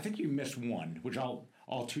big thing. I think you missed one, which I'll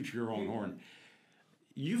toot your own horn.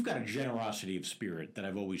 You've got a generosity of spirit that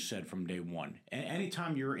I've always said from day one. And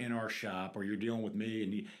anytime you're in our shop or you're dealing with me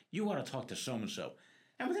and you want to talk to so-and-so,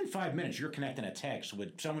 and within 5 minutes you're connecting a text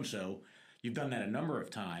with so-and-so. You've done that a number of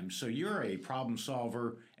times. So you're a problem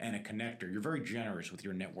solver and a connector. You're very generous with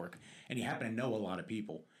your network. And you happen to know a lot of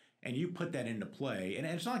people. And you put that into play. And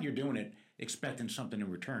it's not like you're doing it expecting something in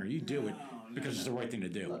return. You do it because it's the right thing to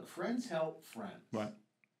do. Look, friends help friends. Right.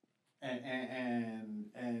 And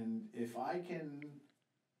if I can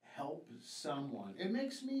help someone, it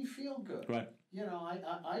makes me feel good. Right. You know,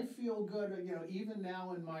 I feel good, you know, even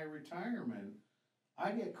now in my retirement,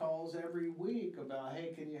 I get calls every week about,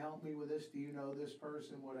 hey, can you help me with this? Do you know this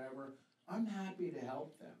person? Whatever. I'm happy to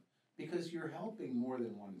help them because you're helping more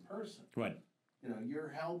than one person. Right. You know, you're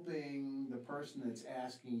helping the person that's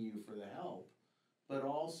asking you for the help, but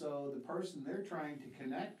also the person they're trying to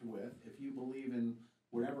connect with. If you believe in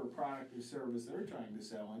whatever product or service they're trying to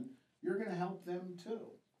sell in, you're going to help them too.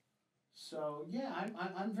 So yeah,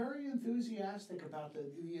 I'm very enthusiastic about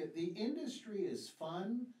the industry is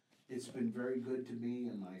fun. It's been very good to me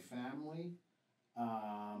and my family.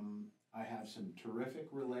 I have some terrific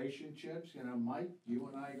relationships. You know, Mike, you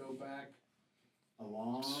and I go back a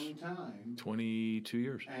long time. 22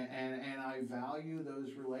 years. And I value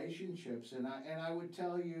those relationships. And I would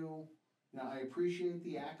tell you, you know, I appreciate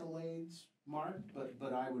the accolades, Mark,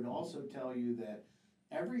 but I would also tell you that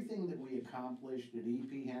everything that we accomplished at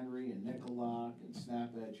EP Henry and Nicoloc and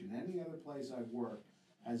SnapEdge and any other place I've worked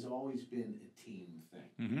has always been a team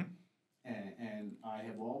thing. Mm-hmm. And I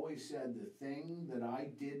have always said the thing that I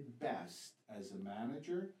did best as a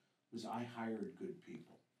manager was I hired good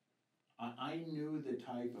people. I knew the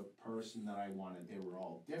type of person that I wanted. They were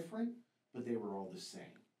all different, but they were all the same.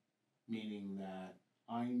 Meaning that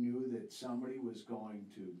I knew that somebody was going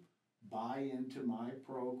to buy into my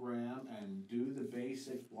program and do the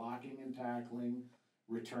basic blocking and tackling,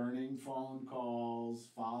 returning phone calls,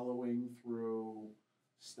 following through,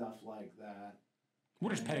 stuff like that.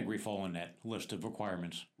 Where does pedigree fall in that list of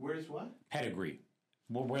requirements? Where's what? Pedigree.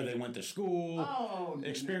 Where they went to school,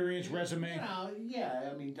 experience, resume. You know, yeah,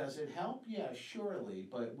 I mean, does it help? Yeah, surely.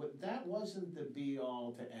 But that wasn't the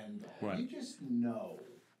be-all to end all. Right. You just know.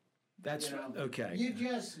 That's okay. You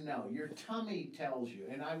just know. Your tummy tells you.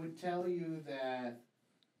 And I would tell you that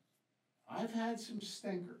I've had some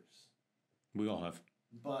stinkers. We all have.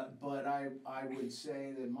 But I would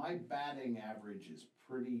say that my batting average is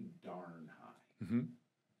pretty darn high. Mm-hmm.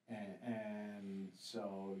 And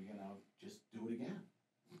so, you know, just do it again.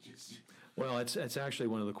 Well, it's actually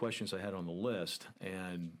one of the questions I had on the list,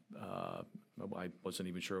 and I wasn't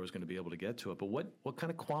even sure I was going to be able to get to it. But what kind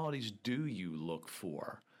of qualities do you look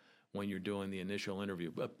for when you're doing the initial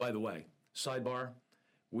interview? But by the way, sidebar,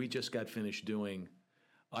 we just got finished doing.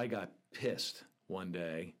 I got pissed one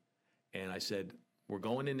day, and I said, "We're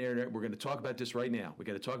going in there. We're going to talk about this right now. We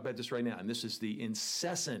got to talk about this right now." And this is the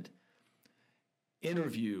incessant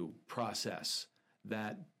interview process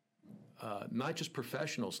that. Not just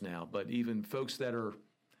professionals now, but even folks that are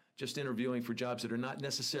just interviewing for jobs that are not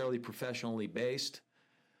necessarily professionally based.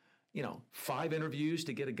 You know, 5 interviews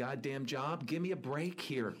to get a goddamn job? Give me a break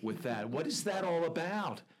here with that. What is that all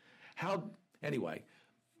about? Anyway,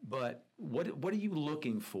 but what are you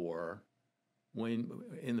looking for when,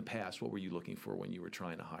 in the past, what were you looking for when you were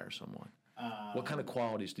trying to hire someone? What kind of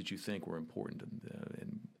qualities did you think were important?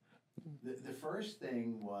 The first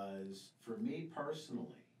thing was, for me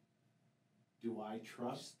personally, do I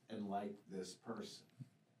trust and like this person?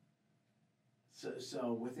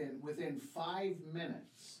 So within 5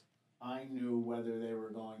 minutes, I knew whether they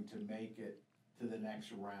were going to make it to the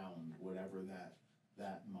next round, whatever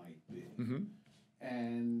that might be. Mm-hmm.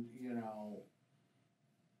 And, you know,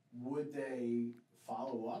 would they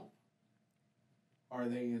follow up? Are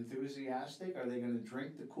they enthusiastic? Are they going to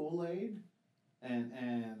drink the Kool-Aid?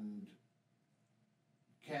 And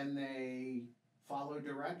can they follow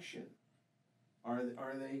direction?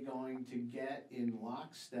 Are they going to get in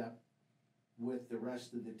lockstep with the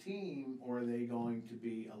rest of the team, or are they going to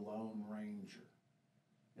be a lone ranger?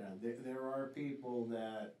 You know, there are people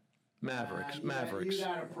that Mavericks. You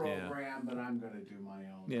got a program, but I'm going to do my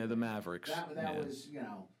own. Yeah, the Mavericks. That was, you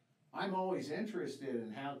know, I'm always interested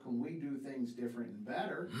in how can we do things different and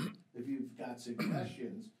better. If you've got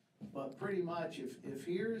suggestions, but pretty much if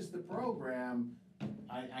here's the program,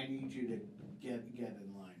 I need you to get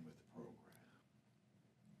in line with the program.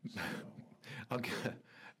 So, Okay.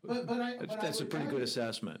 That's a pretty good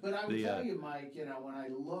assessment. But I would tell you, Mike, you know, when I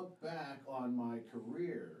look back on my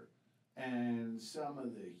career and some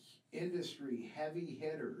of the industry heavy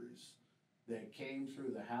hitters that came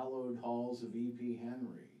through the hallowed halls of EP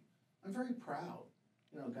Henry, I'm very proud.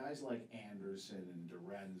 You know, guys like Anderson and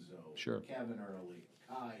Dorenzo, sure. Kevin Early,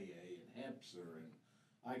 Kaye and Hipser, and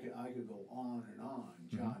I could go on and on.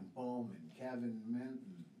 John Bowman, Kevin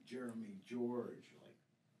Minton, Jeremy George, like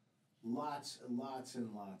lots and lots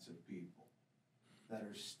of people that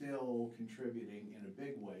are still contributing in a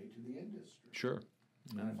big way to the industry. Sure.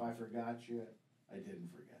 And if I forgot you, I didn't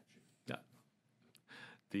forget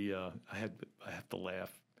you. Yeah. I have to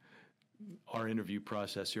laugh. Our interview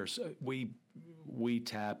process here. So we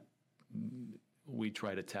tap we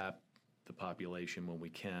try to tap the population when we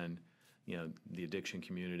can, the addiction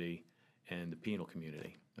community and the penal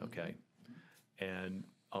community, okay? And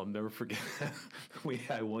I'll never forget, we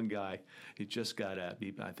had one guy, I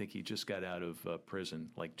think he just got out of prison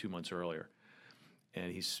like 2 months earlier. And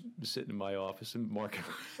he's sitting in my office, and Mark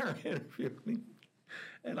and I interviewed me.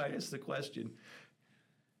 And I asked the question,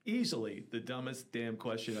 easily the dumbest damn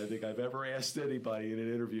question I think I've ever asked anybody in an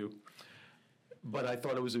interview. But I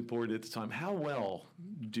thought it was important at the time. How well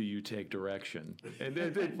do you take direction? And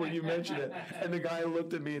then when you mentioned it, and the guy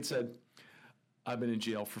looked at me and said, I've been in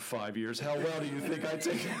jail for 5 years. How well do you think I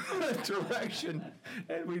take direction?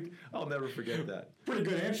 And I'll never forget that. Pretty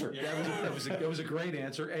good answer. Yeah, that was a great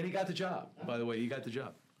answer. And he got the job, by the way. He got the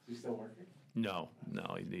job. Is he still working? No,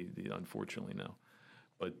 he unfortunately, no.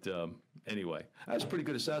 But anyway, that was a pretty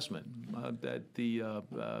good assessment.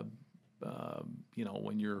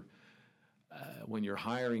 When you're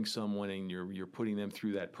hiring someone and you're putting them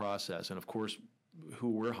through that process, and of course, who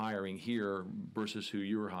we're hiring here versus who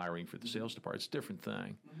you're hiring for the sales department, it's a different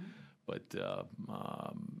thing. But so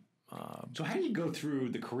how do you go through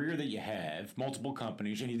the career that you have, multiple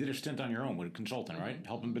companies, and you did a stint on your own with a consultant, right?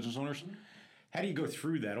 Helping business owners. How do you go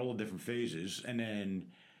through that, all the different phases, and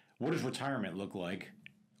then what does retirement look like?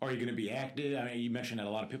 Are you going to be active? I mean, you mentioned that a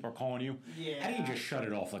lot of people are calling you. Yeah. How do you just shut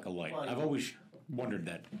it off like a light? Well, I've always wondered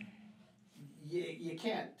that. You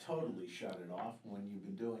can't totally shut it off when you've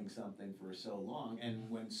been doing something for so long, and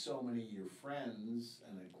when so many of your friends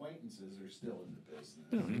and acquaintances are still in the business.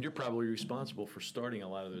 and you're probably responsible for starting a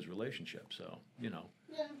lot of those relationships. So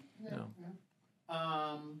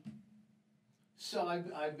So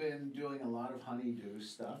I've been doing a lot of honey-do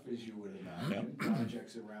stuff, as you would imagine.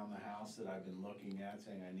 Projects around the house that I've been looking at,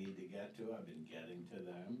 saying I need to get to. I've been getting to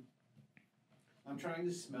them. I'm trying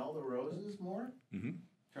to smell the roses more. Mm-hmm.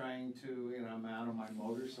 Trying to, I'm out on my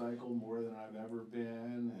motorcycle more than I've ever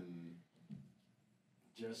been, and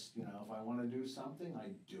just, if I want to do something,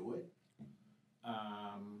 I do it.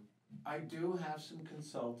 I do have some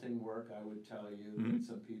consulting work, I would tell you, that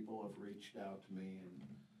some people have reached out to me and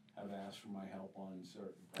have asked for my help on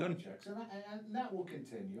certain projects, and that will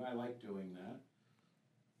continue. I like doing that.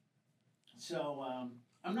 So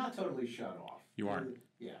I'm not totally shut off. You aren't?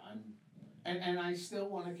 Yeah, and I still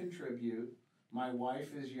want to contribute. My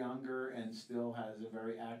wife is younger and still has a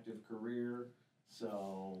very active career,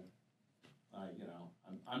 so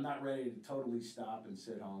I'm not ready to totally stop and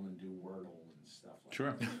sit home and do Wordle and stuff like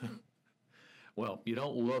Sure. that. Well, you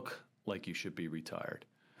don't look like you should be retired.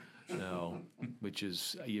 No, which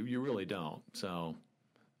is, you really don't. So,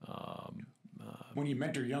 When you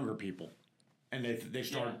mentor younger people and they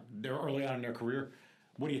start, they're early on in their career,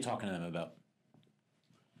 what are you talking to them about?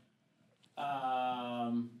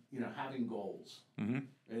 Having goals. Mm-hmm.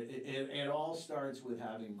 It all starts with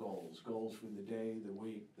having goals. Goals for the day, the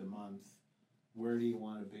week, the month. Where do you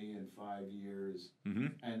want to be in 5 years? Mm-hmm.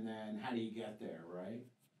 And then how do you get there, right?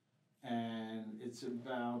 And it's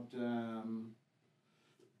about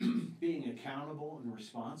being accountable and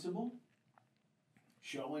responsible,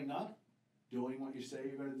 showing up, doing what you say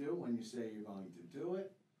you're going to do when you say you're going to do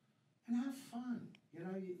it, and have fun.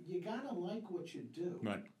 You got to like what you do.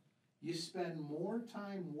 Right. You spend more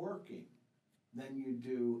time working than you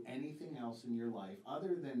do anything else in your life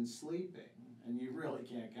other than sleeping, and you really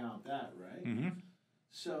can't count that, right? Mm-hmm.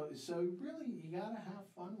 So really, you got to have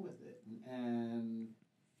fun with it, and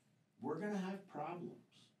we're going to have problems.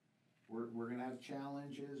 We're going to have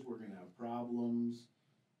challenges. We're going to have problems.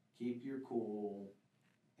 Keep your cool,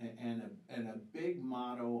 and a big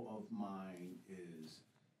motto of mine is: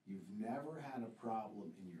 you've never had a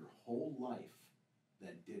problem in your whole life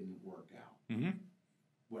that didn't work out. Mm-hmm.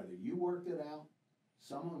 Whether you worked it out,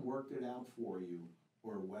 someone worked it out for you,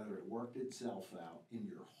 or whether it worked itself out, in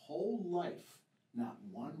your whole life, not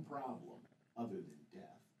one problem other than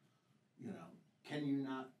death, can you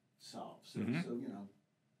not solve? So,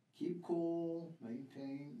 keep cool,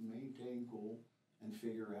 maintain cool, and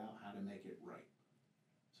figure out how to make it right.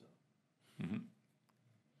 So. Mm-hmm.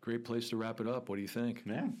 Great place to wrap it up. What do you think?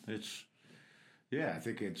 I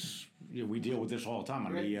think it's, we deal with this all the time.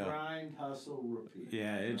 Grind, hustle, repeat.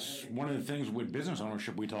 Yeah, it's one of the things with business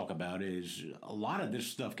ownership we talk about is a lot of this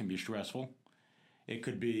stuff can be stressful. It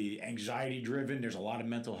could be anxiety driven. There's a lot of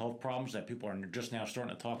mental health problems that people are just now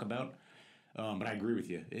starting to talk about. But I agree with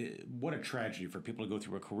you. What a tragedy for people to go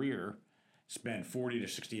through a career, spend 40 to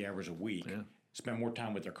 60 hours a week, spend more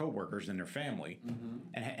time with their coworkers than their family,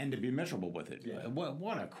 and to be miserable with it. Yeah.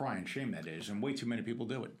 What a crying shame that is, and way too many people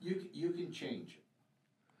do it. You can change it,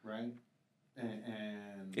 right?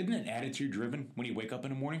 And Isn't it attitude driven when you wake up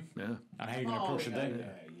in the morning? Yeah. On how you're going to approach the day?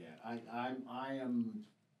 Yeah. I am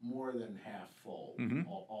more than half full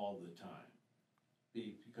all the time.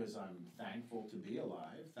 Because I'm thankful to be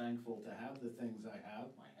alive, thankful to have the things I have,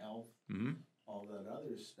 my health, all that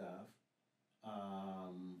other stuff.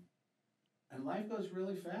 And life goes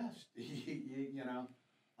really fast. You know,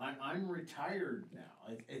 I'm retired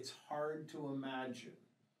now. It's hard to imagine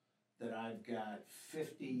that I've got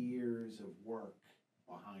 50 years of work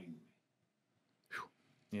behind me.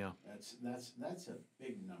 Yeah. That's a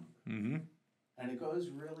big number. And it goes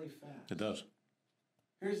really fast. It does.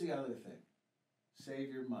 Here's the other thing.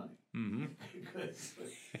 Save your money. Because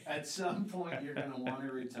at some point you're going to want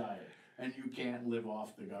to retire, and you can't live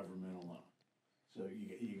off the government alone. So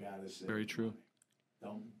you got to save. Very true.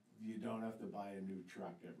 Money. You don't have to buy a new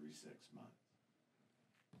truck every 6 months.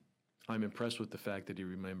 I'm impressed with the fact that he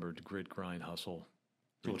remembered grit, grind, hustle.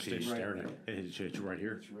 So stay repeat. staring at it. It's right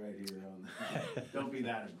here. It's right here on the. Don't be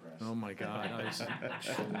that impressed. Oh my God!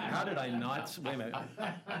 How did I not? Wait a minute.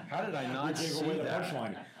 How did I not see away the that?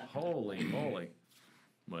 punchline. Holy moly!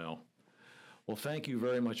 Well, thank you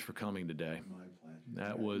very much for coming today. My pleasure.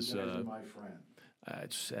 That was you guys are my friend.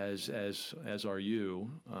 It's as are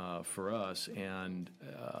you for us, and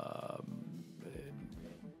it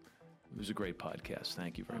was a great podcast.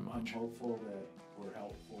 Thank you very much. I'm hopeful that we're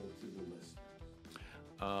helpful to the listeners.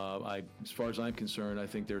 As far as I'm concerned, I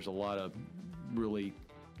think there's a lot of really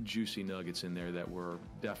juicy nuggets in there that were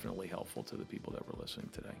definitely helpful to the people that were listening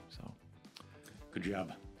today. So, good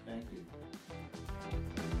job. Thank you.